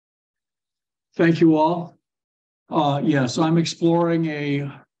Thank you all. Yes, I'm exploring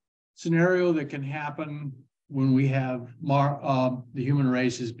a scenario that can happen when we have the human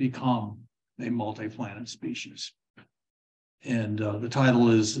race has become a multi-planet species. And the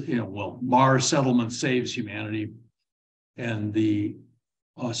title is, Mars settlement saves humanity. And the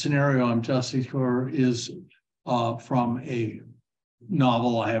scenario I'm testing for is from a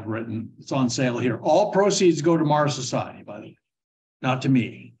novel I have written. It's on sale here. All proceeds go to Mars Society, by the way, not to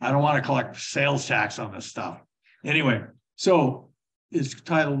me. I don't want to collect sales tax on this stuff. Anyway, so it's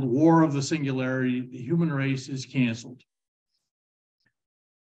titled War of the Singularity. The human race is canceled.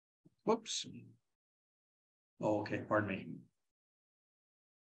 Whoops. Oh, okay, pardon me.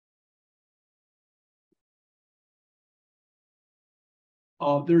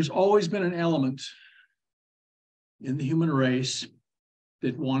 There's always been an element in the human race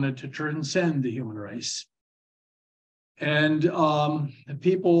that wanted to transcend the human race. And one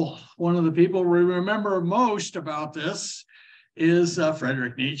of the people we remember most about this is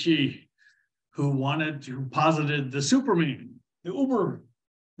Friedrich Nietzsche, who posited the Superman, the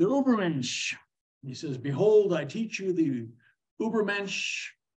Ubermensch. He says, "Behold, I teach you the Ubermensch.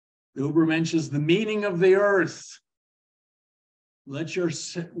 The Ubermensch is the meaning of the earth. Let your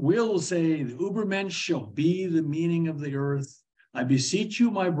will say, the Ubermensch shall be the meaning of the earth. I beseech you,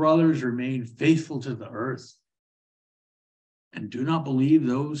 my brothers, remain faithful to the earth. And do not believe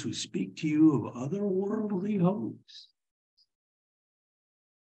those who speak to you of otherworldly hopes."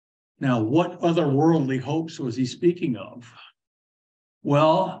 Now, what otherworldly hopes was he speaking of?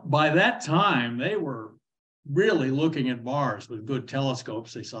 Well, by that time, they were really looking at Mars with good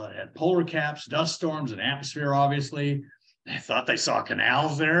telescopes. They saw it had polar caps, dust storms, and atmosphere, obviously. They thought they saw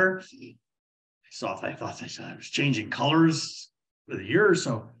canals there. They thought they saw it was changing colors for the year or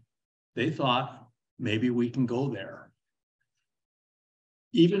so. They thought maybe we can go there.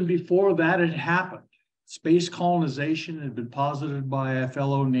 Even before that had happened, space colonization had been posited by a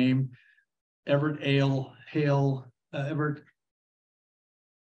fellow named Edward Everett Hale,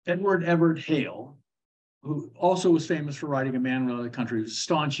 who also was famous for writing A Man in Another Country,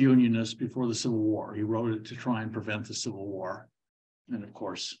 staunch Unionist before the Civil War. He wrote it to try and prevent the Civil War. And of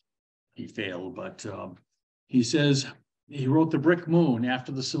course, he failed. But he says he wrote The Brick Moon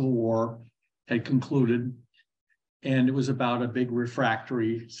after the Civil War had concluded. And it was about a big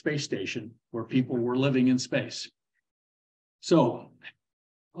refractory space station where people were living in space. So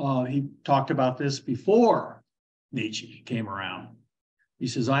he talked about this before Nietzsche came around. He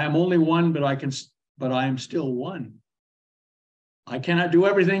says, "I am only one, but I am still one. I cannot do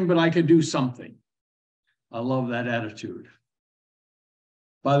everything, but I can do something." I love that attitude.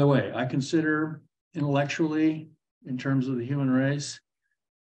 By the way, I consider intellectually, in terms of the human race,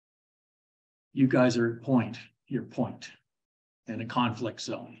 you guys are at your point in a conflict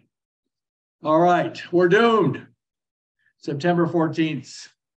zone. All right, we're doomed. September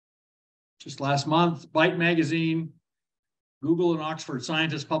 14th, just last month, Byte magazine, Google and Oxford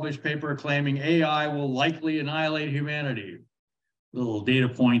scientists published a paper claiming AI will likely annihilate humanity. Little data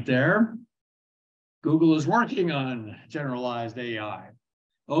point there. Google is working on generalized AI.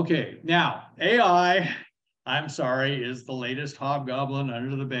 Okay, now AI, I'm sorry, is the latest hobgoblin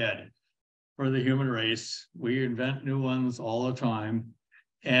under the bed for the human race. We invent new ones all the time.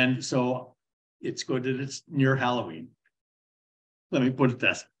 And so it's good that it's near Halloween. Let me put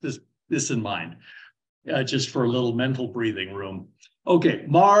this in mind. Just for a little mental breathing room. Okay,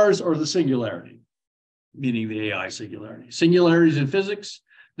 Mars or the singularity, meaning the AI singularity. Singularities in physics,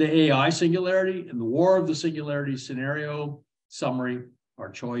 the AI singularity, and the War of the Singularity scenario, summary, our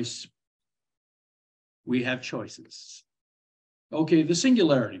choice. We have choices. Okay, the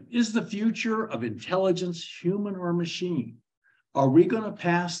singularity. Is the future of intelligence human or machine? Are we going to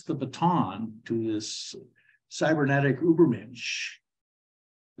pass the baton to this cybernetic Ubermensch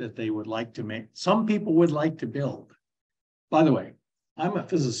that they would like to make? Some people would like to build. By the way, I'm a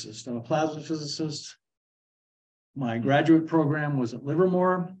physicist. I'm a plasma physicist. My graduate program was at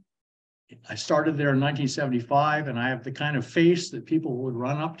Livermore. I started there in 1975, and I have the kind of face that people would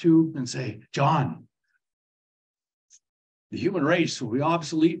run up to and say, "John, the human race will be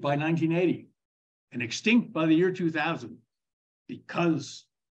obsolete by 1980 and extinct by the year 2000 because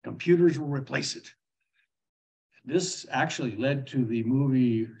computers will replace it." This actually led to the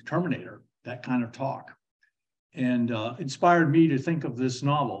movie Terminator, that kind of talk, and inspired me to think of this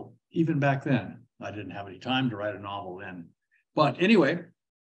novel, even back then. I didn't have any time to write a novel then. But anyway,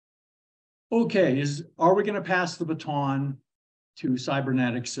 okay, are we going to pass the baton to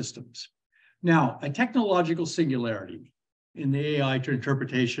cybernetic systems? Now, a technological singularity in the AI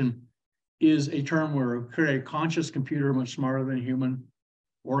interpretation is a term where a conscious computer much smarter than a human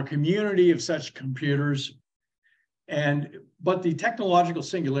or a community of such computers. But the technological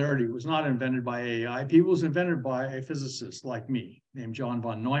singularity was not invented by AI. It was invented by a physicist like me named John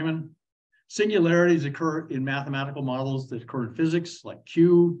von Neumann. Singularities occur in mathematical models that occur in physics, like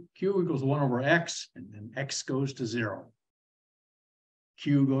Q equals 1 over X, and then X goes to 0.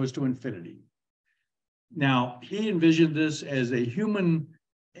 Q goes to infinity. Now, he envisioned this as a human,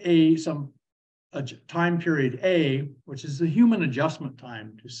 a time period A, which is the human adjustment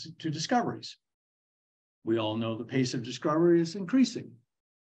time to discoveries. We all know the pace of discovery is increasing.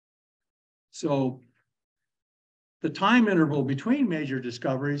 So the time interval between major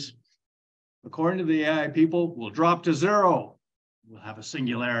discoveries, according to the AI people, will drop to 0. We'll have a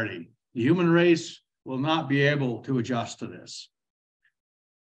singularity. The human race will not be able to adjust to this.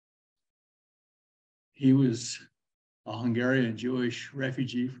 He was a Hungarian Jewish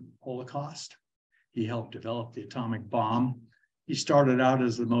refugee from the Holocaust. He helped develop the atomic bomb. He started out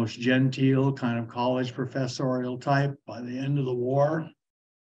as the most genteel kind of college professorial type. By the end of the war,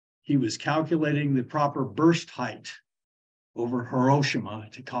 he was calculating the proper burst height over Hiroshima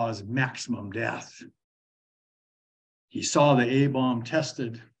to cause maximum death. He saw the A-bomb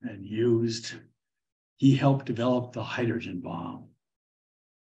tested and used. He helped develop the hydrogen bomb.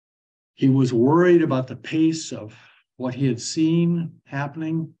 He was worried about the pace of what he had seen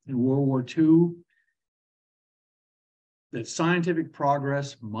happening in World War II, that scientific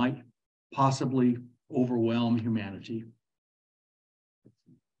progress might possibly overwhelm humanity.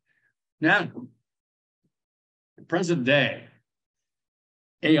 Now, in present day,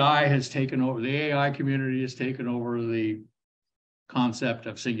 AI has taken over, the AI community has taken over the concept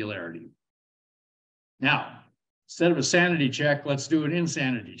of singularity. Now, instead of a sanity check, let's do an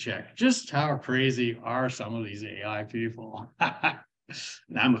insanity check. Just how crazy are some of these AI people?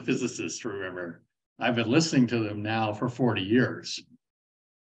 And I'm a physicist, remember. I've been listening to them now for 40 years.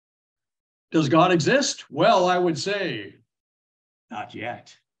 Does God exist? Well, I would say, not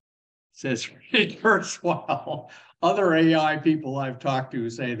yet. Says Ray Kurzweil. Other AI people I've talked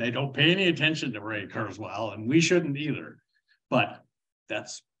to say they don't pay any attention to Ray Kurzweil, and we shouldn't either. But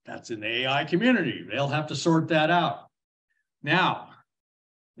that's in the AI community. They'll have to sort that out. Now,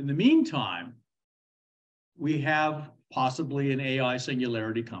 in the meantime, we have possibly an AI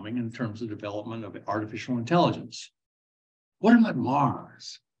singularity coming in terms of development of artificial intelligence. What about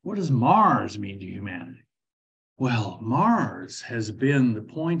Mars? What does Mars mean to humanity? Well, Mars has been the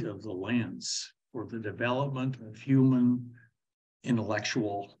point of the lens for the development of human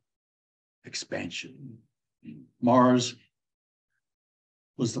intellectual expansion. Mars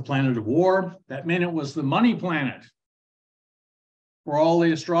was the planet of war. That meant it was the money planet for all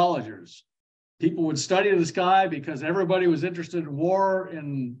the astrologers. People would study the sky because everybody was interested in war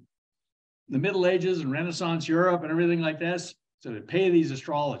in the Middle Ages and Renaissance Europe and everything like this. So they pay these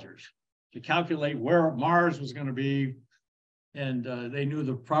astrologers to calculate where Mars was going to be. And they knew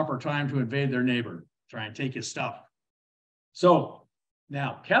the proper time to invade their neighbor, try and take his stuff. So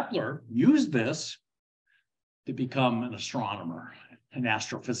now Kepler used this to become an astronomer, an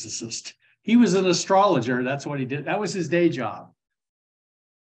astrophysicist. He was an astrologer. That's what he did. That was his day job.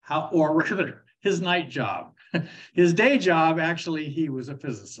 Or rather, his night job. His day job, actually, he was a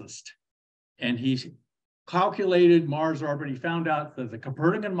physicist. And he calculated Mars orbit. He found out that the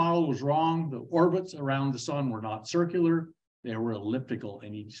Copernican model was wrong. The orbits around the sun were not circular. They were elliptical.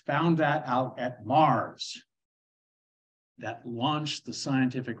 And he found that out at Mars. That launched the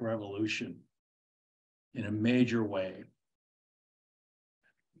scientific revolution in a major way.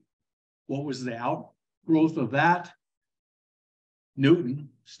 What was the outgrowth of that? Newton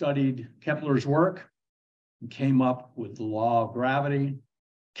studied Kepler's work and came up with the law of gravity,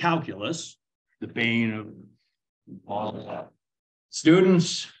 calculus, the bane of all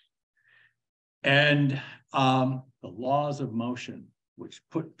students, and the laws of motion, which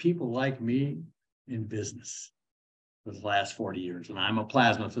put people like me in business for the last 40 years. And I'm a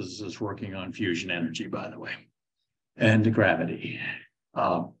plasma physicist working on fusion energy, by the way, and gravity,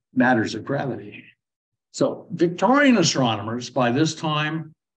 matters of gravity. So Victorian astronomers by this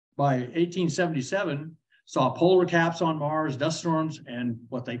time, by 1877, saw polar caps on Mars, dust storms, and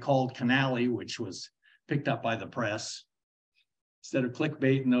what they called canali, which was picked up by the press. Instead of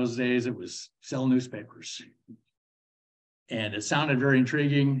clickbait in those days, it was sell newspapers. And it sounded very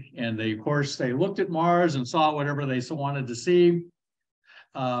intriguing. And they, of course, they looked at Mars and saw whatever they wanted to see.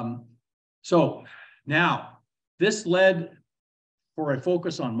 So now this led for a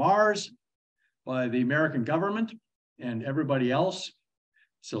focus on Mars by the American government and everybody else,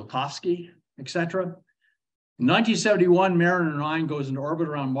 Tsiolkovsky, etc. In 1971, Mariner 9 goes into orbit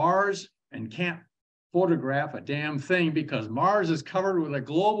around Mars and can't photograph a damn thing because Mars is covered with a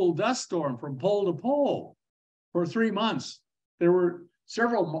global dust storm from pole to pole for 3 months. There were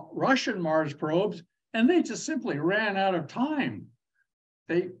several Russian Mars probes, and they just simply ran out of time.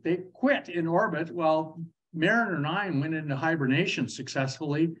 They quit in orbit while Mariner 9 went into hibernation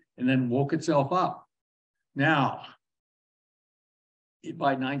successfully and then woke itself up. Now,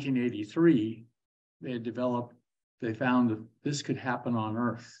 by 1983, they found that this could happen on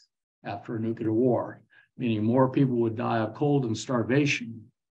Earth after a nuclear war, meaning more people would die of cold and starvation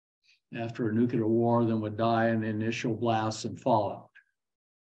after a nuclear war than would die in the initial blasts and fallout.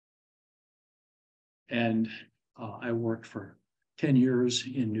 And I worked for 10 years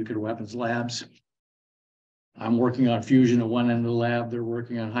in nuclear weapons labs. I'm working on fusion at one end of the lab. They're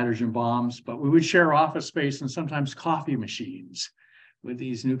working on hydrogen bombs, but we would share office space and sometimes coffee machines with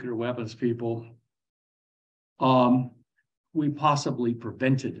these nuclear weapons people. We possibly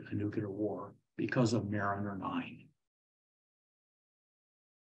prevented a nuclear war because of Mariner 9.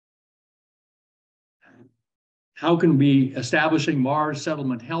 How can we establishing Mars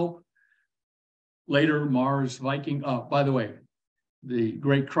settlement help? Later, Mars Viking, by the way, the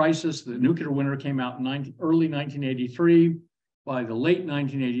Great Crisis, the nuclear winter came out in early 1983. By the late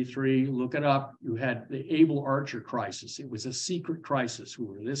 1983, look it up, you had the Able Archer crisis. It was a secret crisis. We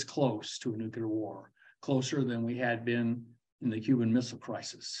were this close to a nuclear war, closer than we had been in the Cuban Missile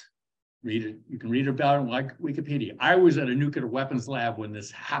Crisis. Read it. You can read about it like Wikipedia. I was at a nuclear weapons lab when this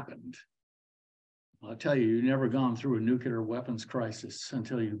happened. I'll tell you, you've never gone through a nuclear weapons crisis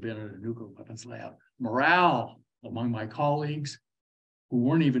until you've been at a nuclear weapons lab. Morale among my colleagues who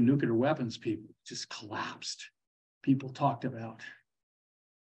weren't even nuclear weapons people just collapsed. People talked about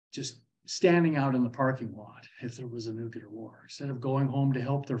just standing out in the parking lot if there was a nuclear war. Instead of going home to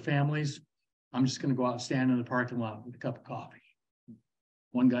help their families, I'm just going to go out and stand in the parking lot with a cup of coffee.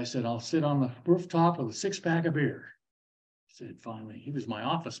 One guy said, I'll sit on the rooftop with a 6-pack of beer. I said, finally, he was my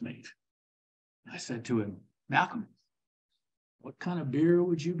office mate. I said to him, Malcolm, what kind of beer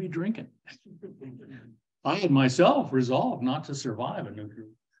would you be drinking? I had myself resolved not to survive a nuclear.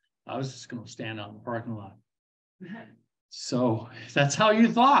 I was just going to stand out in the parking lot. So that's how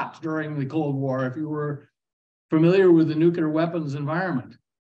you thought during the Cold War, if you were familiar with the nuclear weapons environment.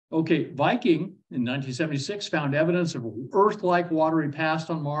 Okay, Viking in 1976 found evidence of Earth-like watery past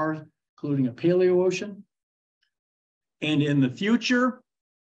on Mars, including a Paleocean. And in the future,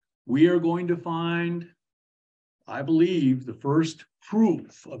 we are going to find, I believe, the first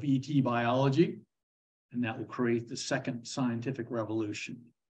proof of ET biology, and that will create the second scientific revolution.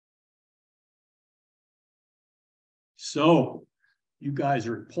 So you guys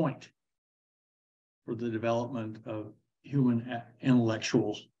are at point for the development of human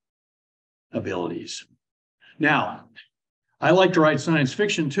intellectual abilities. Now, I like to write science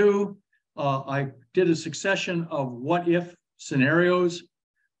fiction too. I did a succession of what-if scenarios.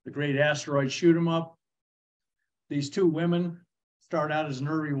 The great asteroid shoot 'em up. These two women start out as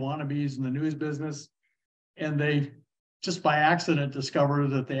nerdy wannabes in the news business, and they just by accident discover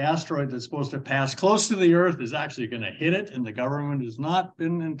that the asteroid that's supposed to pass close to the Earth is actually going to hit it, and the government has not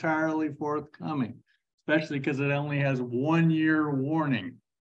been entirely forthcoming, especially because it only has 1 year warning.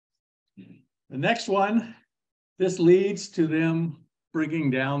 The next one, this leads to them bringing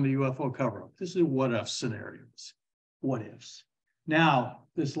down the UFO cover-up. This is what-if scenarios, what-ifs. Now,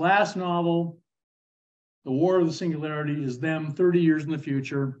 this last novel, The War of the Singularity, is them 30 years in the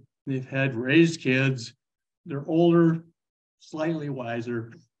future. They've had raised kids. They're older, slightly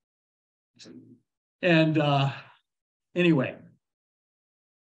wiser. And anyway,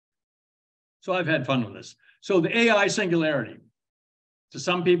 so I've had fun with this. So the AI singularity, to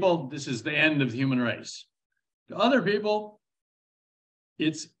some people, this is the end of the human race. To other people,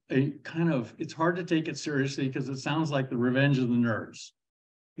 it's it's hard to take it seriously because it sounds like the revenge of the nerds.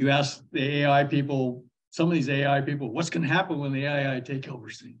 You ask the AI people, some of these AI people, what's going to happen when the AI take over?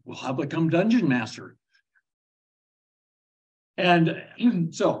 Well, I'll become dungeon master. And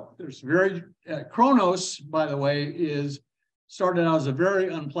so there's Kronos, by the way, started out as a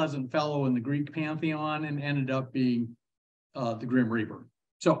very unpleasant fellow in the Greek pantheon and ended up being the Grim Reaper.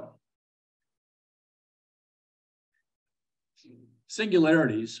 So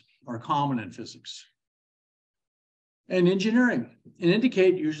singularities are common in physics and engineering and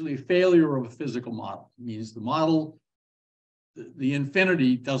indicate usually failure of a physical model. It means the model, the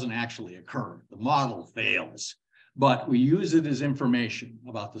infinity doesn't actually occur. The model fails, but we use it as information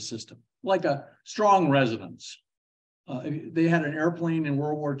about the system, like a strong resonance. They had an airplane in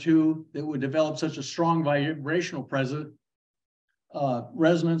World War II that would develop such a strong vibrational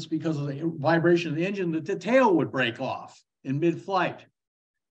resonance because of the vibration of the engine that the tail would break off in mid-flight.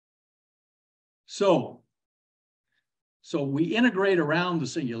 So we integrate around the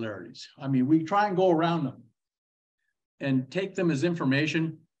singularities. I mean, we try and go around them and take them as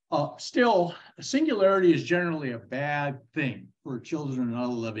information. Still, a singularity is generally a bad thing for children and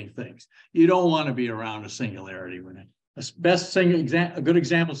other living things. You don't want to be around a singularity. A good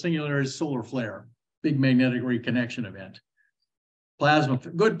example of singularity is solar flare, big magnetic reconnection event.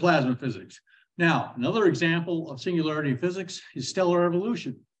 Good plasma physics. Now, another example of singularity in physics is stellar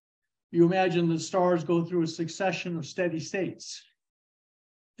evolution. You imagine the stars go through a succession of steady states,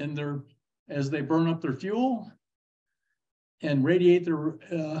 and as they burn up their fuel and radiate their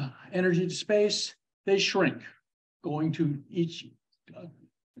energy to space, they shrink, going to each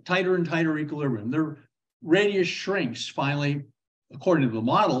tighter and tighter equilibrium. Their radius shrinks finally, according to the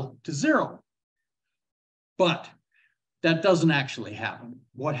model, to zero. But that doesn't actually happen.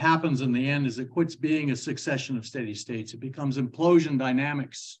 What happens in the end is it quits being a succession of steady states. It becomes implosion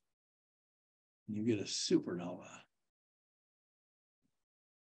dynamics. You get a supernova.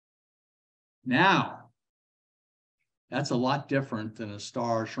 Now, that's a lot different than a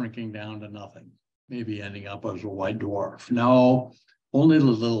star shrinking down to nothing, maybe ending up as a white dwarf. No, only the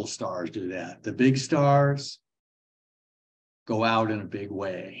little stars do that. The big stars go out in a big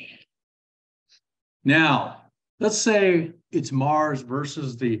way. Now, let's say it's Mars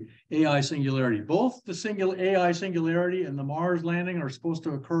versus the AI singularity. Both the AI singularity and the Mars landing are supposed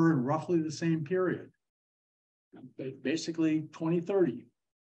to occur in roughly the same period, basically 2030.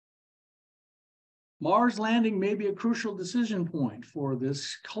 Mars landing may be a crucial decision point for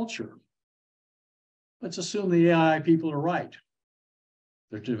this culture. Let's assume the AI people are right.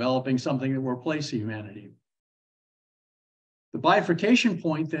 They're developing something that will replace humanity. The bifurcation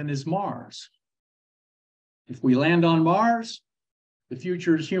point then is Mars. If we land on Mars, the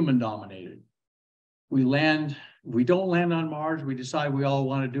future is human dominated. If we don't land on Mars, we decide we all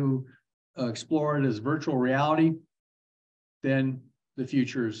want to do explore it as virtual reality, then the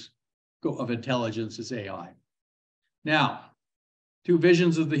futures of intelligence is AI. Now, two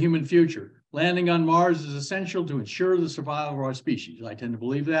visions of the human future. Landing on Mars is essential to ensure the survival of our species. I tend to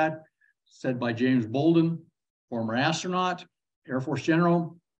believe that, said by James Bolden, former astronaut, Air Force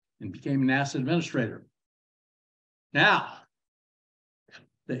general, and became a NASA administrator. Now,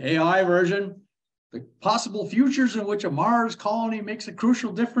 the AI version, the possible futures in which a Mars colony makes a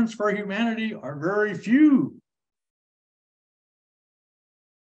crucial difference for humanity are very few.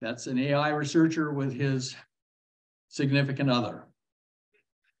 That's an AI researcher with his significant other.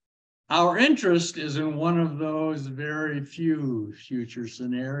 Our interest is in one of those very few future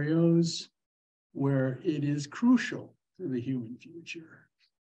scenarios where it is crucial to the human future.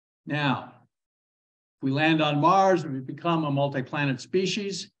 Now, if we land on Mars, we become a multi-planet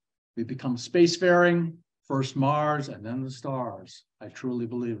species. We become spacefaring, first Mars and then the stars. I truly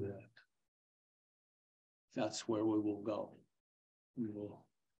believe that. That's where we will go. We will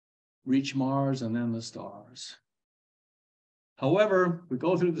reach Mars and then the stars. However, we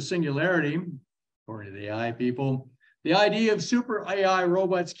go through the singularity, according to the AI people, the idea of super AI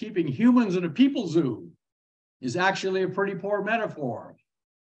robots keeping humans in a people zoo is actually a pretty poor metaphor.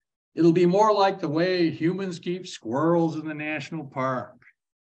 It'll be more like the way humans keep squirrels in the national park.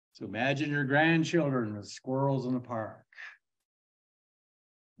 So imagine your grandchildren with squirrels in the park.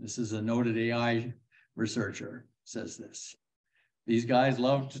 This is a noted AI researcher, says this. These guys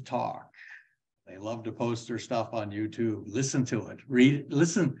love to talk. They love to post their stuff on YouTube. Listen to it, read,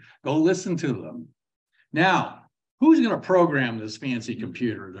 listen, go listen to them. Now, who's going to program this fancy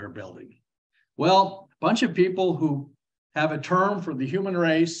computer they're building? Well, a bunch of people who have a term for the human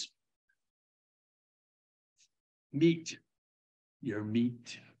race. Meat, your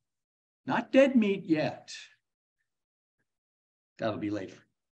meat. Not dead meat yet. That'll be later.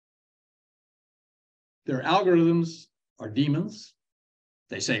 Their algorithms are demons.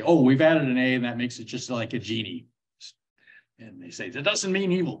 They say, oh, we've added an A and that makes it just like a genie. And they say, that doesn't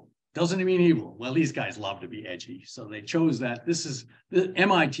mean evil. Doesn't mean evil. Well, these guys love to be edgy. So they chose that. This is the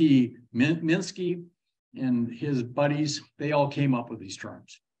MIT, Minsky and his buddies. They all came up with these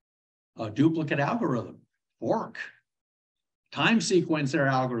terms. A duplicate algorithm, fork. Time sequencer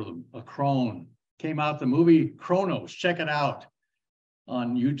algorithm, a crone. Came out the movie Chronos. Check it out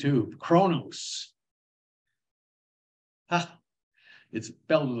on YouTube. Chronos. It's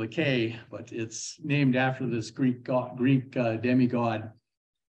spelled with a K, but it's named after this Greek demigod,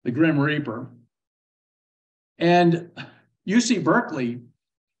 the Grim Reaper. And UC Berkeley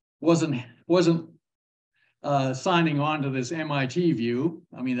wasn't signing on to this MIT view.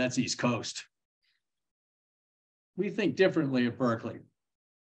 I mean, that's East Coast. We think differently at Berkeley.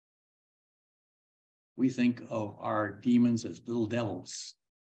 We think of our demons as little devils,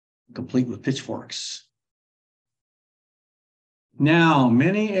 complete with pitchforks. Now,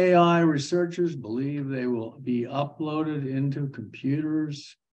 many AI researchers believe they will be uploaded into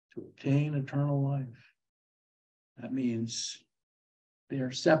computers to obtain eternal life. That means they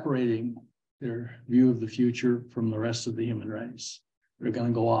are separating their view of the future from the rest of the human race. They're going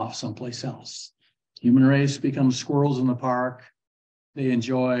to go off someplace else. Human race becomes squirrels in the park. They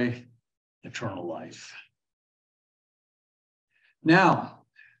enjoy eternal life. Now,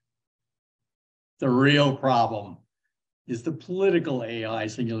 the real problem is the political AI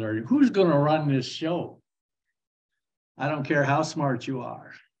singularity. Who's going to run this show? I don't care how smart you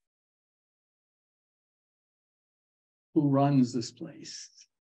are. Who runs this place?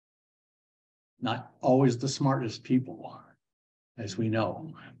 Not always the smartest people, as we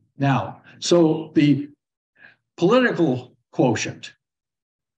know. Now, so the political quotient,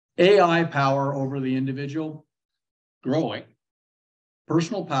 AI power over the individual, growing.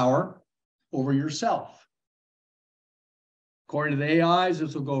 Personal power over yourself. According to the AIs,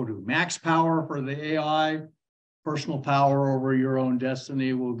 this will go to max power for the AI. Personal power over your own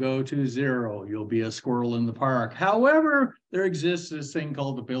destiny will go to 0. You'll be a squirrel in the park. However, there exists this thing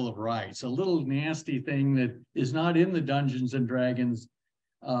called the Bill of Rights, a little nasty thing that is not in the Dungeons and Dragons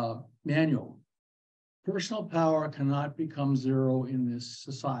manual. Personal power cannot become 0 in this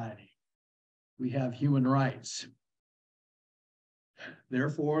society. We have human rights.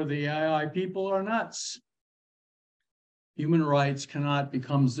 Therefore, the AI people are nuts. Human rights cannot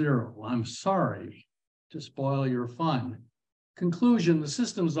become 0. I'm sorry to spoil your fun. Conclusion, the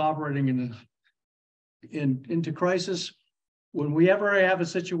system's operating into crisis. When we ever have a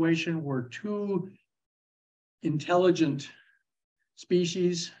situation where two intelligent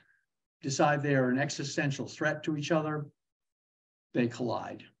species decide they are an existential threat to each other, they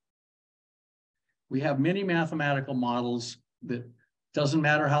collide. We have many mathematical models that doesn't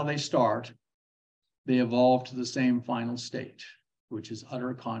matter how they start, they evolve to the same final state, which is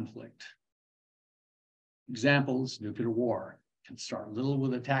utter conflict. Examples, nuclear war. It can start little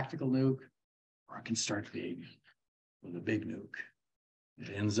with a tactical nuke, or it can start big with a big nuke.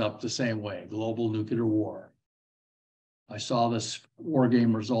 It ends up the same way, global nuclear war. I saw this war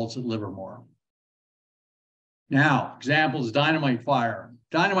game results at Livermore. Now, examples, dynamite fire.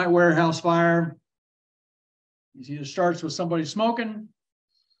 Dynamite warehouse fire. It either starts with somebody smoking,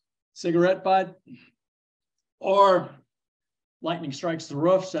 cigarette butt, or lightning strikes the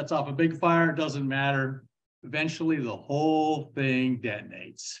roof, sets off a big fire, doesn't matter. Eventually, the whole thing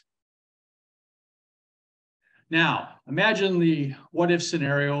detonates. Now, imagine the what-if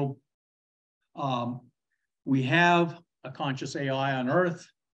scenario. We have a conscious AI on Earth,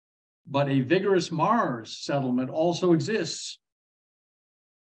 but a vigorous Mars settlement also exists.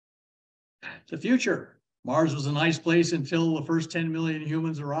 The future. Mars was a nice place until the first 10 million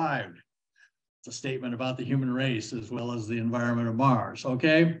humans arrived. It's a statement about the human race as well as the environment of Mars,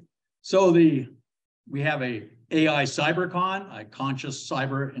 okay? So we have a AI cybercon, a conscious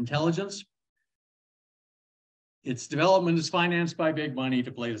cyber intelligence. Its development is financed by big money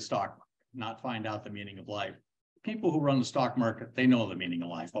to play the stock market, not find out the meaning of life. People who run the stock market, they know the meaning of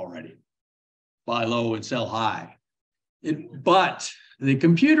life already. Buy low and sell high. But the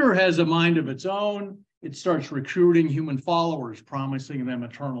computer has a mind of its own. It starts recruiting human followers, promising them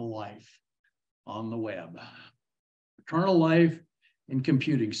eternal life on the web. Eternal life in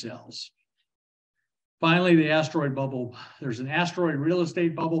computing cells. Finally, the asteroid bubble. There's an asteroid real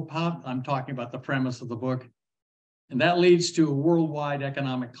estate bubble pop. I'm talking about the premise of the book. And that leads to a worldwide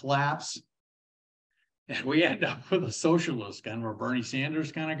economic collapse. And we end up with a socialist, kind of a Bernie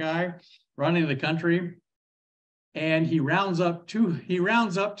Sanders kind of guy running the country. And he rounds up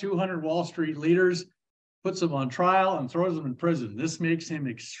 200 Wall Street leaders, puts them on trial, and throws them in prison. This makes him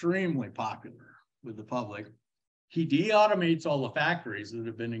extremely popular with the public. He de-automates all the factories that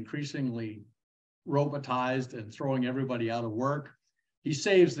have been increasingly robotized and throwing everybody out of work. He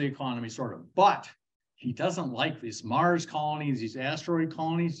saves the economy, sort of. But he doesn't like these Mars colonies, these asteroid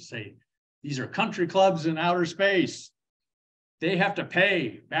colonies, to say, these are country clubs in outer space. They have to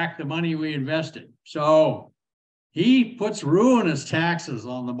pay back the money we invested. So he puts ruinous taxes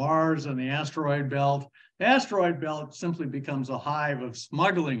on the Mars and the asteroid belt. The asteroid belt simply becomes a hive of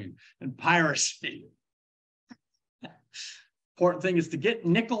smuggling and piracy. Important thing is to get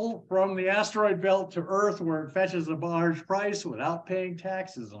nickel from the asteroid belt to Earth where it fetches a large price without paying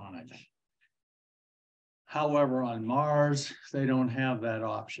taxes on it. However, on Mars, they don't have that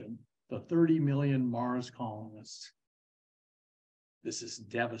option. The 30 million Mars colonists, this is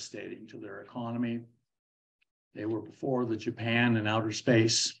devastating to their economy. They were before the Japan in outer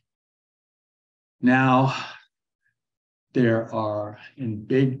space. Now, they are in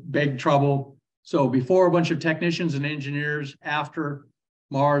big trouble. So before a bunch of technicians and engineers, after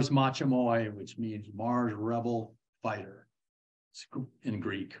Mars Machomoi, which means Mars rebel fighter in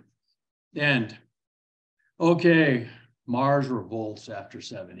Greek. And okay, Mars revolts after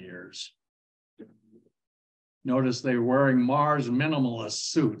 7 years. Notice they're wearing Mars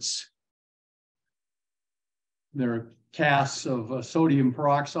minimalist suits. They're casts of sodium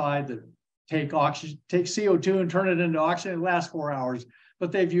peroxide that take CO2 and turn it into oxygen. It lasts 4 hours,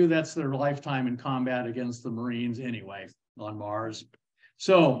 but they view that's their lifetime in combat against the Marines anyway on Mars.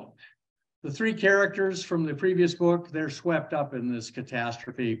 So the 3 characters from the previous book, they're swept up in this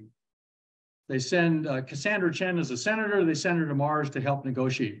catastrophe. They send Cassandra Chen as a senator. They send her to Mars to help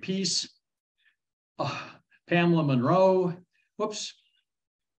negotiate peace. Pamela Monroe,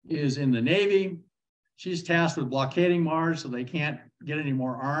 is in the Navy. She's tasked with blockading Mars so they can't get any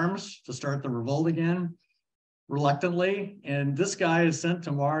more arms to start the revolt again, reluctantly. And this guy is sent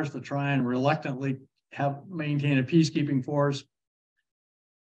to Mars to try and reluctantly maintain a peacekeeping force.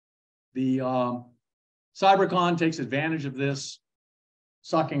 The Cybercon takes advantage of this,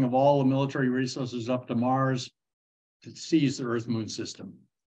 sucking of all the military resources up to Mars to seize the Earth-Moon system.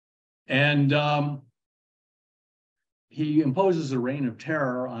 And he imposes a reign of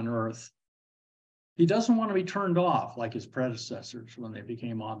terror on Earth. He doesn't want to be turned off like his predecessors when they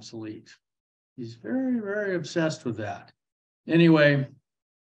became obsolete. He's very, very obsessed with that. Anyway,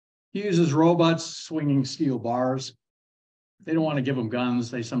 he uses robots swinging steel bars. They don't want to give them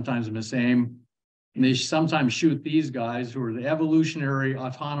guns. They sometimes misaim. And they sometimes shoot these guys who are the evolutionary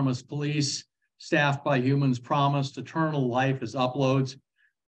autonomous police staffed by humans promised eternal life as uploads.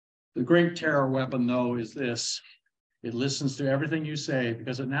 The great terror weapon, though, is this. It listens to everything you say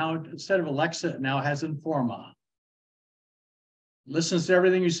because it now, instead of Alexa, it now has Informa. Listens to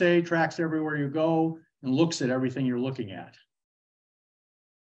everything you say, tracks everywhere you go, and looks at everything you're looking at.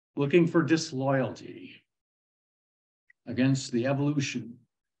 Looking for disloyalty against the evolution.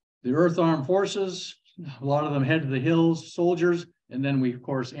 The Earth Armed Forces, a lot of them head to the hills, soldiers, and then we, of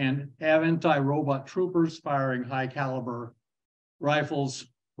course, have anti-robot troopers firing high caliber rifles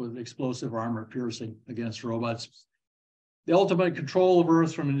with explosive armor piercing against robots. The ultimate control of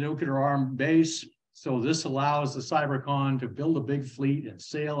Earth from a nuclear armed base. So this allows the Cybercon to build a big fleet and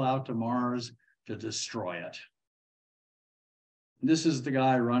sail out to Mars to destroy it. This is the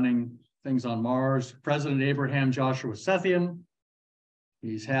guy running things on Mars, President Abraham Joshua Sethian.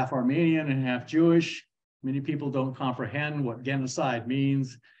 He's half Armenian and half Jewish. Many people don't comprehend what genocide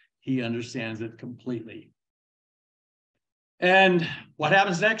means. He understands it completely. And what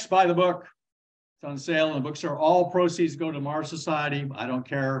happens next? Buy the book. It's on sale in the bookstore. All proceeds go to Mars Society. I don't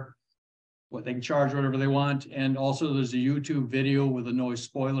care what they can charge, whatever they want. And also there's a YouTube video with a no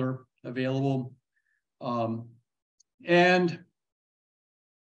spoiler available. And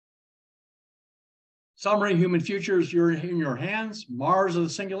summary, human futures, you're in your hands. Mars of the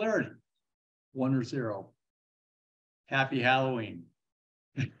singularity, 1 or 0. Happy Halloween.